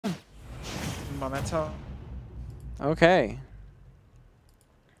memento. Okay.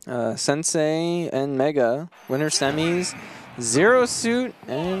 Sensei and Mega, winner semis, Zero Suit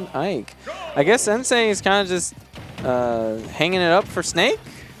and Ike. I guess Sensei is kind of just hanging it up for Snake,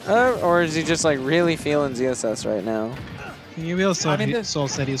 or is he just like really feeling ZSS right now? You also Soul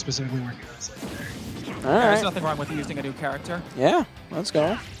said he was specifically working on this. All right. There's nothing wrong with using a new character. Yeah, let's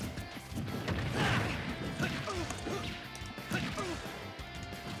go.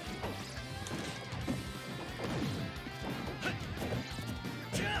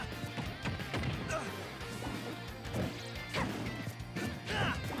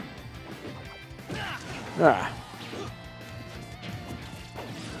 Ah.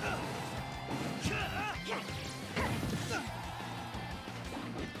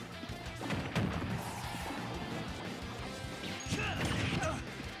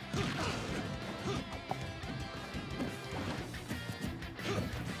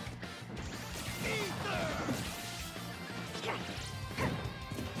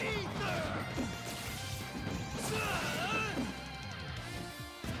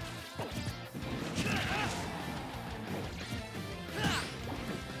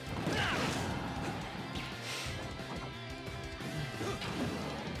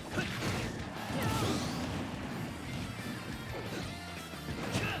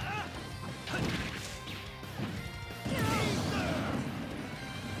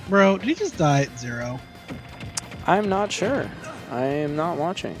 Bro, did he just die at 0? I'm not sure. I am not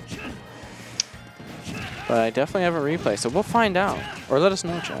watching. But I definitely have a replay, so we'll find out. Or let us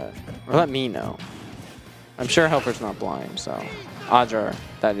know, chat. Or let me know. I'm sure Helper's not blind, so odds are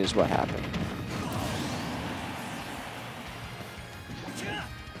that is what happened.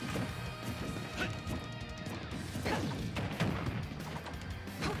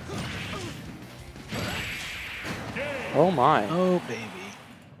 Oh my. Oh, baby.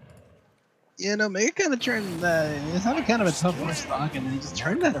 You know, Mega kind of turned he's having kind of a tough first stock, and then he just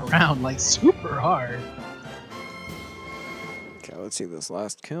turned that around like super hard. Okay, let's see this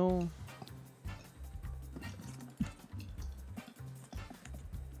last kill.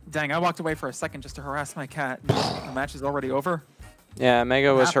 Dang, I walked away for a second just to harass my cat. The match is already over. Yeah,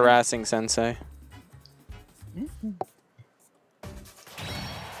 Mega was harassing Sensei.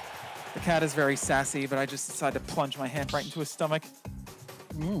 The cat is very sassy, but I just decided to plunge my hand right into his stomach.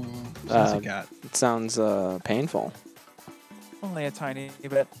 Sassy cat. It sounds painful. Only a tiny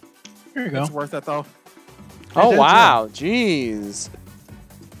bit. Here you go. It's worth it, though. Oh, wow. Jeez.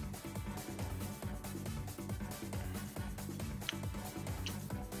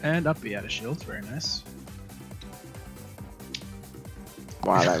 And up he had a shield. Very nice.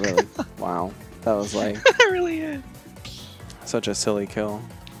 Wow, that really... wow. That was like... That really is. Such a silly kill.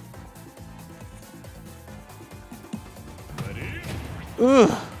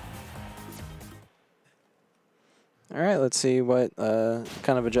 Ugh. Alright, let's see what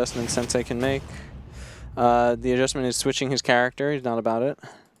kind of adjustment Sensei can make. The adjustment is switching his character. He's not about it.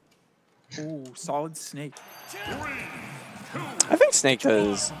 Ooh, solid Snake. I think Snake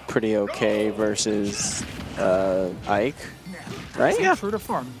does pretty okay versus Ike. Right? Yeah. True to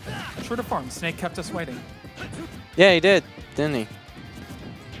form. True to form. Snake kept us waiting. Yeah, he did, didn't he?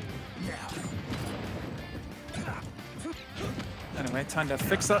 Anyway, time to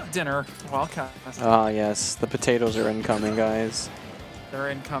fix up dinner while casting. Ah, yes. The potatoes are incoming, guys. They're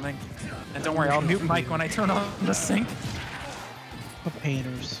incoming. And don't worry, I'll mute Mike when I turn on the sink.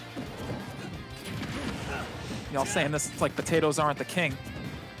 Potatoes. Y'all saying this like potatoes aren't the king.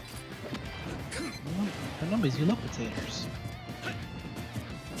 The numbers, you love potatoes.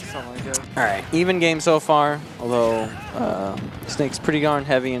 That's all I do. Alright, even game so far, although Snake's pretty darn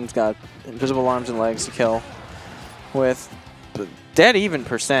heavy and got invisible arms and legs to kill with dead even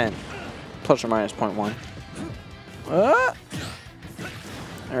percent, plus or minus 0.1.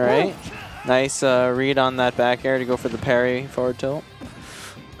 Alright, nice read on that back air to go for the parry forward tilt.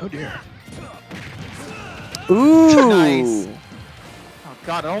 Oh dear. Ooh! Nice. Oh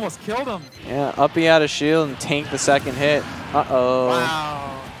god, it almost killed him. Yeah, uppy out of shield and tank the second hit. Uh-oh.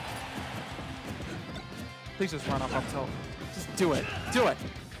 Wow. Please just run up tilt. Just do it. Do it.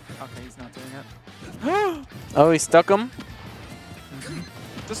 Okay, he's not doing it. Oh, he stuck him?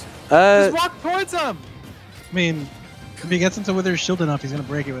 Just walk towards him. I mean, if he gets into Wither's shield enough, he's gonna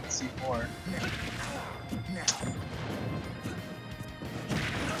break it with C4.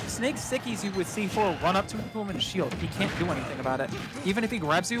 Snake sickies you with C4, run up to him and shield. He can't do anything about it. Even if he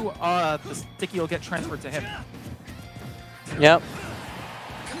grabs you, the sticky will get transferred to him. Yep.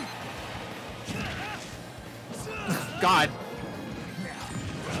 God.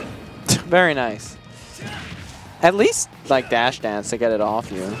 Very nice. At least, like, dash dance to get it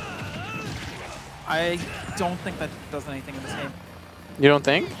off you. I don't think that does anything in this game. You don't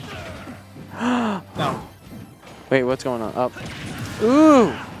think? No. Wait, what's going on? Up. Ooh!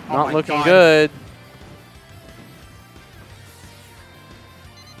 Not my looking God. good.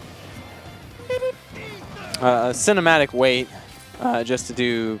 A cinematic wait just to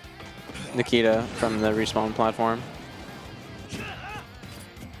do Nikita from the respawn platform.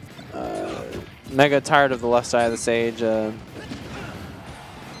 Mega tired of the left side of the stage.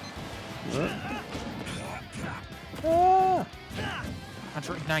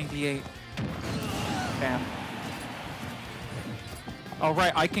 198. Damn. Oh,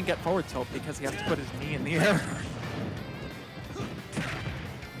 right. I can get forward tilt because he has to put his knee in the air.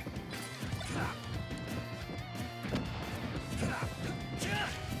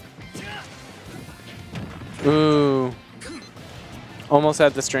 Ooh. Almost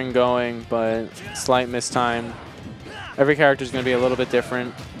had the string going, but slight mistime. Every character is going to be a little bit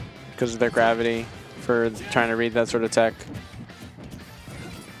different because of their gravity for trying to read that sort of tech.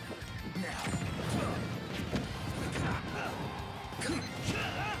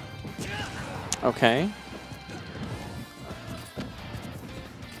 Okay.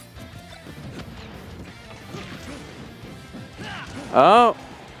 Oh.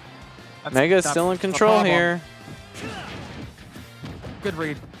 Mega's still in control here. Good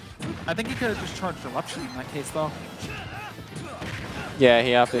read. I think he could have just charged Eruption in that case, though. Yeah,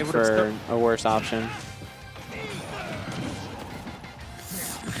 he opted for a worse option.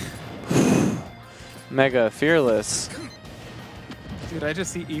 Mega fearless. Dude, I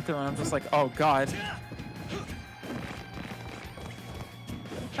just see Ether and I'm just like, oh god.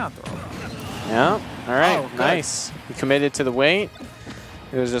 Can't throw. Yeah, all right, Oh, good. nice. He committed to the wait.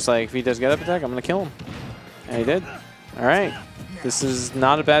 It was just like, if he does get up attack, I'm going to kill him. And he did. All right. This is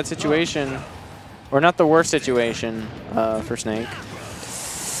not a bad situation. Or not the worst situation for Snake.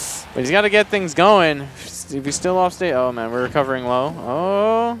 But he's got to get things going. If he's still off stage. Oh, man, we're recovering low.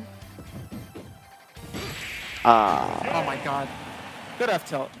 Oh. Oh my god. Good F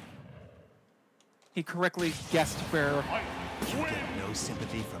tilt. He correctly guessed where You get no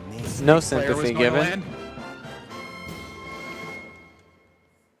sympathy from me. No player was sympathy going to given. land.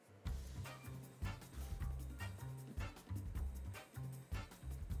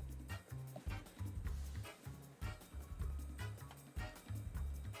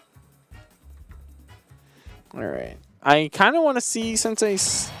 All right. I kind of want to see Sensei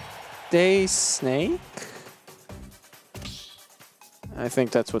stay Snake. I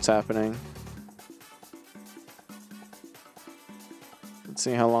think that's what's happening. Let's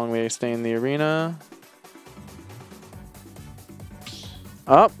see how long we stay in the arena.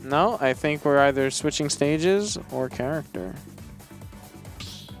 Oh, no. I think we're either switching stages or character.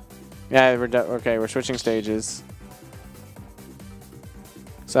 Yeah, okay, we're switching stages.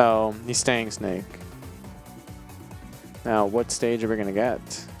 So, he's staying Snake. Now, what stage are we going to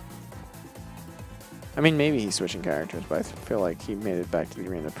get? I mean, maybe he's switching characters, but I feel like he made it back to the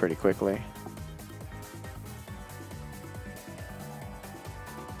arena pretty quickly.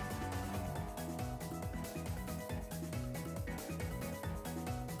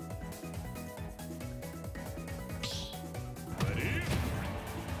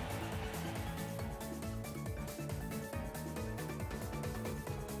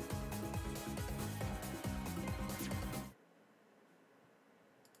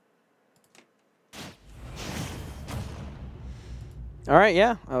 All right,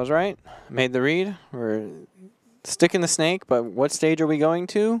 yeah, I was right. Made the read. We're sticking the Snake, but what stage are we going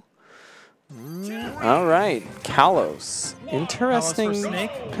to? All right, Kalos. Interesting Kalos for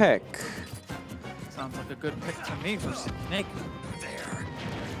Snake? pick. Sounds like a good pick to me for Snake.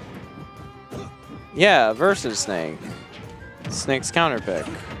 Yeah, versus Snake. Snake's counter pick.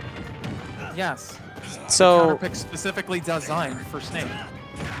 Yes. So, Counter pick specifically designed for Snake.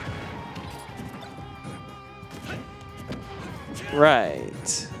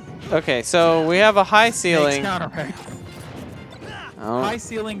 right. Okay, so we have a high Snake's ceiling. counter pick. Oh, High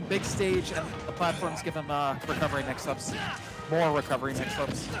ceiling, big stage, and the platforms give him recovery mix-ups. More recovery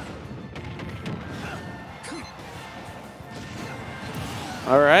mix-ups.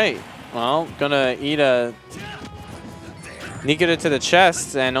 all right. Well, gonna eat a Nikita to the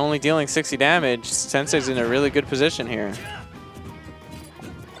chest and only dealing 60 damage. Sensei's in a really good position here.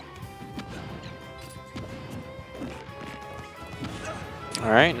 All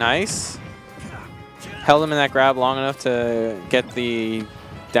right, nice. Held him in that grab long enough to get the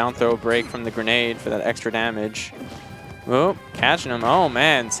down throw break from the grenade for that extra damage. Oh, catching him. Oh,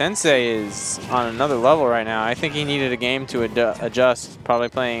 man. Sensei is on another level right now. I think he needed a game to adjust. Probably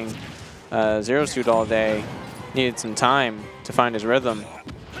playing Zero Suit all day. Needed some time to find his rhythm.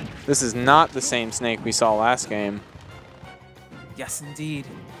 This is not the same Snake we saw last game. Yes, indeed.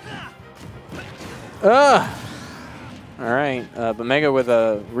 Ugh! Alright, but Mega with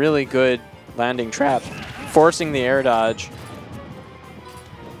a really good landing trap, forcing the air dodge.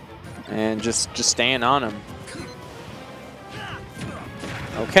 And just staying on him.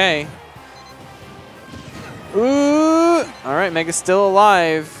 Okay. Ooh! Alright, Mega's still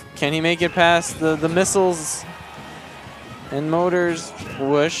alive. Can he make it past the missiles and motors?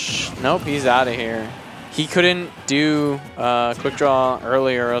 Whoosh. Nope, he's out of here. He couldn't do quick draw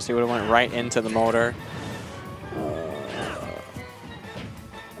earlier, or else he would have went right into the motor.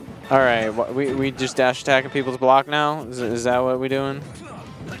 Alright, we just dash attacking people's block now? Is that what we're doing?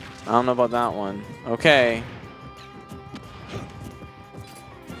 I don't know about that one. Okay.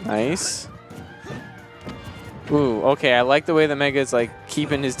 Nice. Ooh, okay, I like the way that Mega's like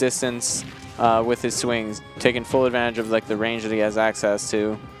keeping his distance with his swings, taking full advantage of like the range that he has access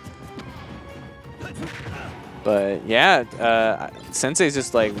to. But yeah, Sensei's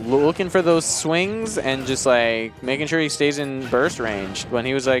just like looking for those swings and just like making sure he stays in burst range. When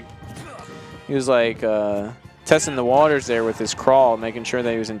he was like testing the waters there with his crawl, making sure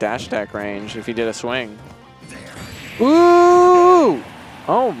that he was in dash attack range if he did a swing. Ooh!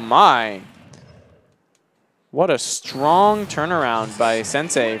 Oh my! What a strong turnaround by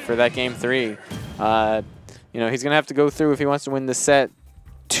Sensei for that game 3. You know, he's gonna have to go through if he wants to win the set.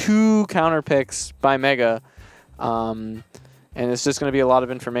 2 counter picks by Mega. And it's just going to be a lot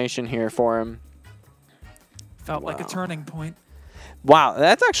of information here for him. Felt like a turning point. Wow,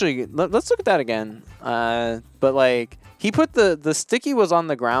 that's actually... Let's look at that again. But, like, he put the sticky was on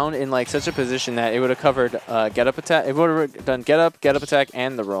the ground in, like, such a position that it would have covered get-up attack. It would have done get-up attack,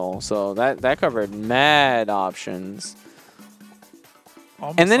 and the roll. So that covered mad options.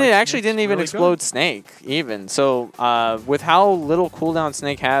 Almost and then like it actually Snake's didn't even really explode good. Snake, even. So, with how little cooldown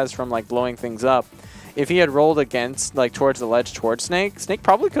Snake has from, like, blowing things up, if he had rolled against, like, towards the ledge towards Snake, Snake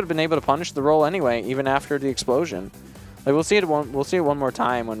probably could have been able to punish the roll anyway, even after the explosion. Like, we'll see it one more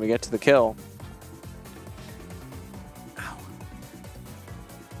time when we get to the kill. Ow.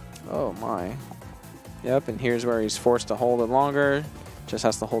 Oh my. Yep, and here's where he's forced to hold it longer. Just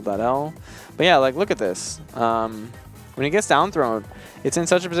has to hold that L. But yeah, like, look at this. When he gets down thrown, it's in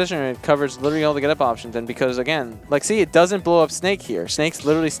such a position where it covers literally all the get up options. And because, again, like, see, it doesn't blow up Snake here. Snake's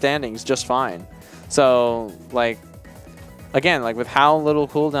literally standing. He's just fine. So, like, again, like with how little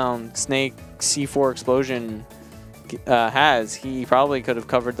cooldown Snake C4 explosion has, he probably could have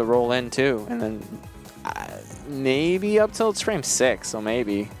covered the roll in too. And then maybe up till it's frame 6, so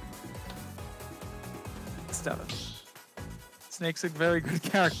maybe. Snake's a very good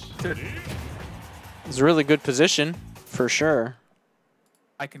character. It's a really good position, for sure.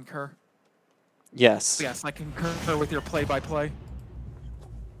 I concur. Yes. Yes, I concur with your play-by-play.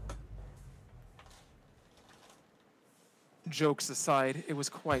 Jokes aside, it was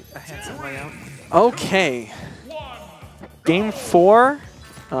quite a handsome layout. Okay. Game 4.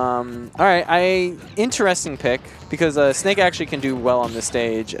 Alright, interesting pick, because Snake actually can do well on this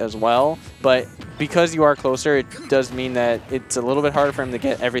stage as well, but because you are closer, it does mean that it's a little bit harder for him to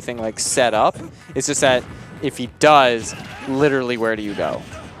get everything like set up. It's just that if he does, literally where do you go?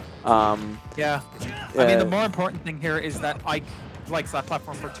 Yeah. I mean, the more important thing here is that Ike likes that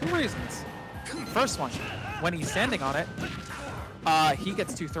platform for 2 reasons. First one, when he's standing on it, he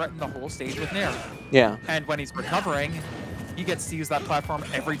gets to threaten the whole stage with Nair. Yeah. And when he's recovering, he gets to use that platform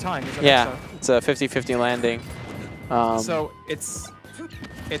every time. Yeah, it's a 50-50 landing. So it's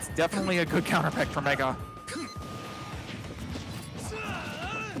definitely a good counter pick for Mega.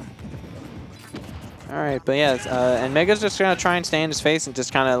 All right, but yeah, and Mega's just gonna try and stay in his face and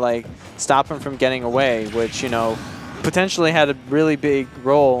just kind of like stop him from getting away, which, you know, potentially had a really big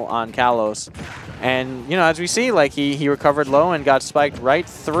role on Kalos. And, you know, as we see, like, he recovered low and got spiked right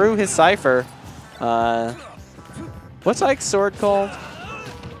through his Cypher. What's Ike's sword called?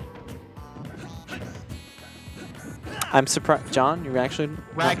 I'm surprised. John, you actually...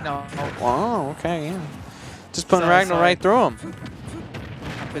 Ragnar. Oh, okay, yeah. Just putting Sorry, Ragnar right through him.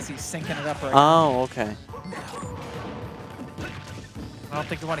 I'm busy syncing it up right now. Oh, okay. I don't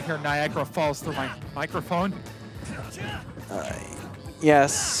think you want to hear Niagara Falls through my microphone.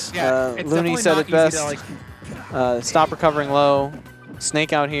 Yes, Yeah, it's Looney definitely said not it best. easy to, like, Stop recovering low.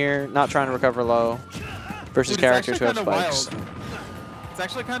 Snake out here, not trying to recover low. Versus Dude, characters who have spikes. It's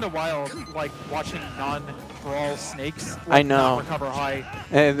actually kind of wild, like, watching non-brawl snakes like, I know. not recover high.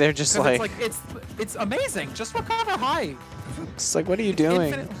 And they're just like, it's amazing. Just recover high. It's like, what are you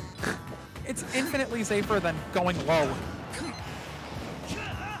doing? It's infinitely safer than going low.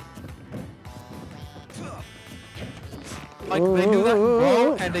 Like, they knew that in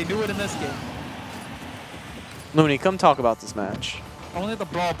Brawl, and they knew it in this game. Looney, come talk about this match. Only the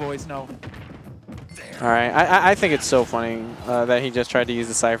Brawl boys know. All right, I think it's so funny that he just tried to use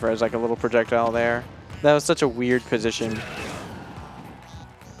the Cypher as like a little projectile there. That was such a weird position.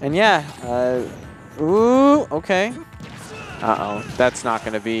 And yeah, ooh, okay. Uh-oh, that's not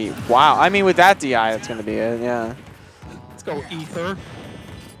going to be, wow. I mean, with that DI, that's going to be it, yeah. Let's go Ether.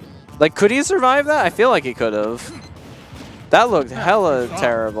 Like, could he survive that? I feel like he could have. That looked hella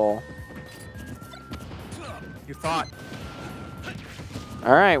terrible. You thought.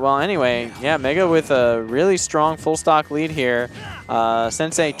 All right, well, anyway, yeah, Mega with a really strong full stock lead here.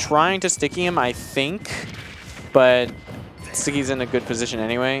 Sensei trying to sticky him, I think, but Sticky's in a good position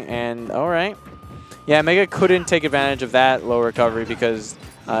anyway, and all right. Yeah, Mega couldn't take advantage of that low recovery because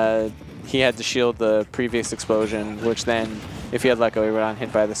he had to shield the previous explosion, which then, if he had let go, he would have been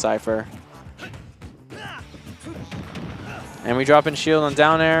hit by the Cypher. And we drop in shield on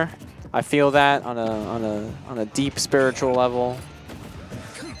down air. I feel that on a deep spiritual level.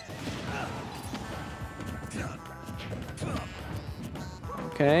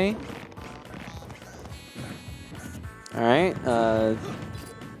 Okay. All right.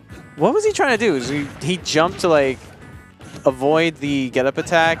 What was he trying to do? He jumped to like avoid the get up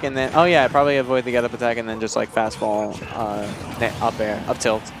attack and then probably avoid the get up attack and then just like fastball up air, up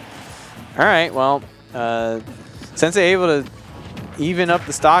tilt. All right. Well, Sensei able to even up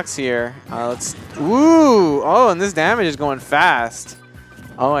the stocks here. Ooh! Oh, and this damage is going fast.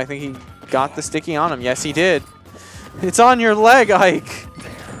 Oh, I think he got the sticky on him. Yes, he did. It's on your leg, Ike.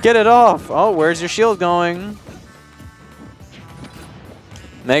 Get it off. Oh, where's your shield going?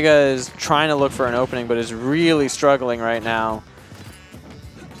 Mega is trying to look for an opening, but is really struggling right now.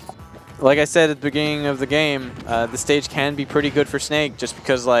 Like I said at the beginning of the game, the stage can be pretty good for Snake just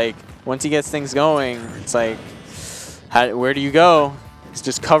because, like, once he gets things going, it's like, where do you go? He's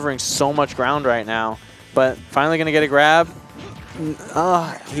just covering so much ground right now. But finally going to get a grab.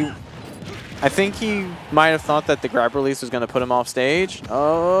 I think he might have thought that the grab release was going to put him off stage.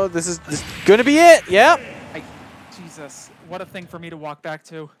 Oh, this is going to be it. Yep. Jesus, what a thing for me to walk back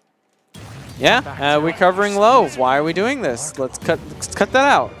to. Yeah, we're covering low. Why are we doing this? Let's cut that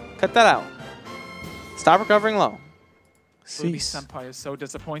out. Cut that out. Stop recovering low. Ruby Senpai is so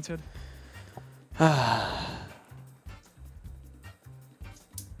disappointed.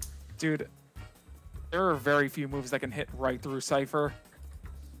 Dude, there are very few moves that can hit right through Cypher.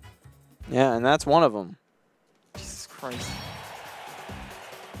 Yeah, and that's one of them. Jesus Christ.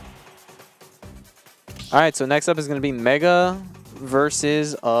 All right, so next up is going to be Mega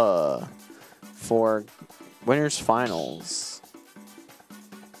versus for winners finals.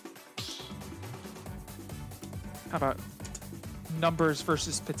 How about numbers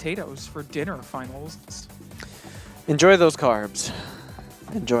versus potatoes for dinner finals? Enjoy those carbs.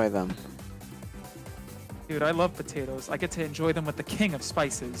 Enjoy them. Dude, I love potatoes. I get to enjoy them with the king of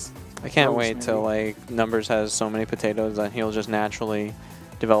spices. I can't wait till like Numbers has so many potatoes that he'll just naturally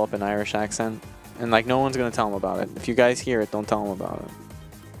develop an Irish accent. And like no one's gonna tell him about it. If you guys hear it, don't tell him about it.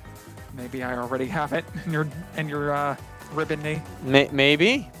 Maybe I already have it in your ribbon knee.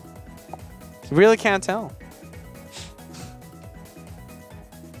 Maybe. You really can't tell.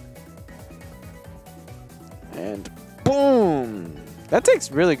 And boom! That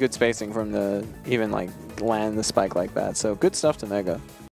takes really good spacing from the even like land the spike like that. So good stuff to Mega.